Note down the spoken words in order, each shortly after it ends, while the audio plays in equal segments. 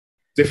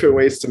different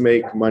ways to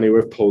make money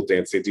with pole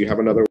dancing. Do you have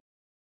another?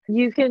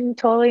 You can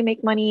totally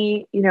make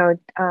money,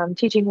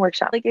 teaching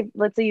workshops. Like if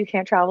let's say you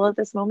can't travel at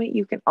this moment,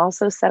 you can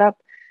also set up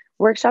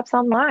workshops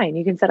online.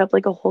 You can set up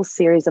like a whole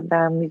series of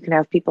them. You can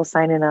have people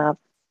signing up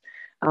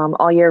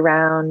all year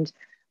round.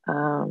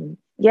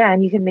 Yeah,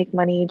 and you can make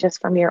money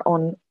just from your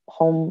own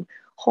home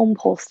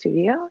pole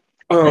studio.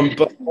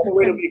 But another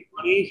way to make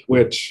money,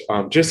 which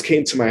just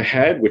came to my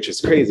head, which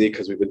is crazy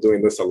because we've been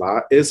doing this a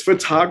lot, is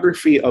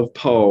photography of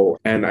pole.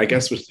 And I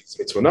guess which leads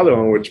me to another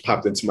one, which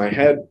popped into my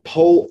head,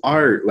 pole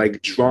art,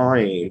 like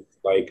drawing,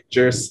 like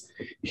just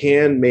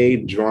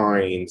handmade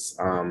drawings.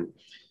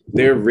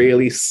 They're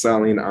really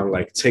selling on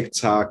like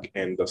TikTok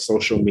and the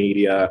social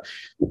media.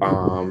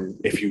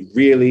 If you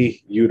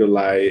really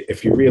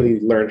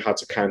learn how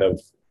to kind of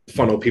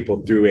funnel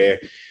people through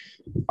it,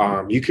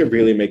 you could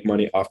really make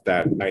money off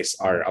that nice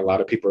art. A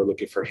lot of people are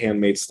looking for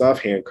handmade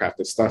stuff,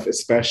 handcrafted stuff,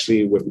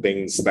 especially with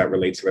things that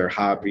relate to their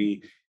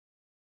hobby.